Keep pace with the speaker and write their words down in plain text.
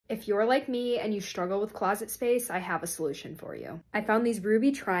If you're like me and you struggle with closet space, I have a solution for you. I found these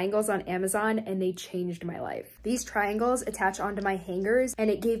ruby triangles on Amazon and they changed my life. These triangles attach onto my hangers and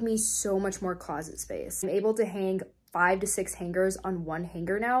it gave me so much more closet space. I'm able to hang 5 to 6 hangers on one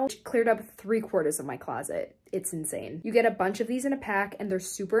hanger now, which cleared up 3/4 of my closet. It's insane. You get a bunch of these in a pack and they're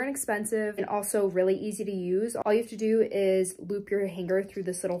super inexpensive and also really easy to use. All you have to do is loop your hanger through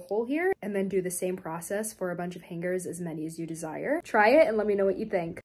this little hole here and then do the same process for a bunch of hangers, as many as you desire. Try it and let me know what you think.